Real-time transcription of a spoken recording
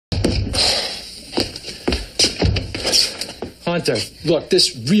Hunter, look,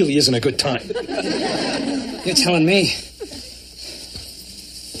 this really isn't a good time. You're telling me.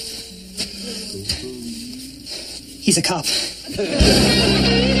 He's a cop.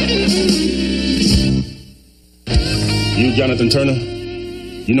 You Jonathan Turner?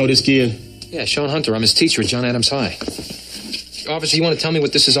 You know this kid? Yeah, Shawn Hunter. I'm his teacher at John Adams High. Officer, you want to tell me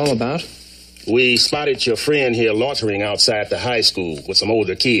what this is all about? We spotted your friend here loitering outside the high school with some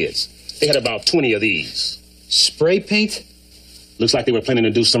older kids. They had about 20 of these. Spray paint? Looks like they were planning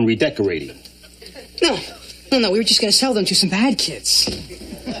to do some redecorating. No. We were just going to sell them to some bad kids.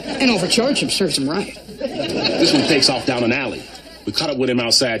 And overcharge them, serves them right. This one takes off down an alley. We caught up with him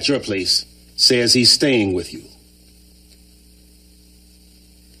outside your place. Says he's staying with you.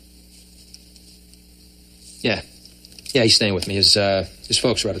 Yeah, he's staying with me. His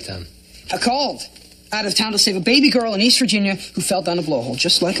folks are out of town. I called. Out of town to save a baby girl in East Virginia who fell down a blowhole,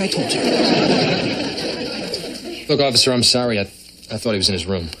 just like I told you. Look, officer, I'm sorry. I thought he was in his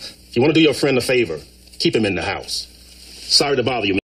room. If you want to do your friend a favor, keep him in the house. Sorry to bother you,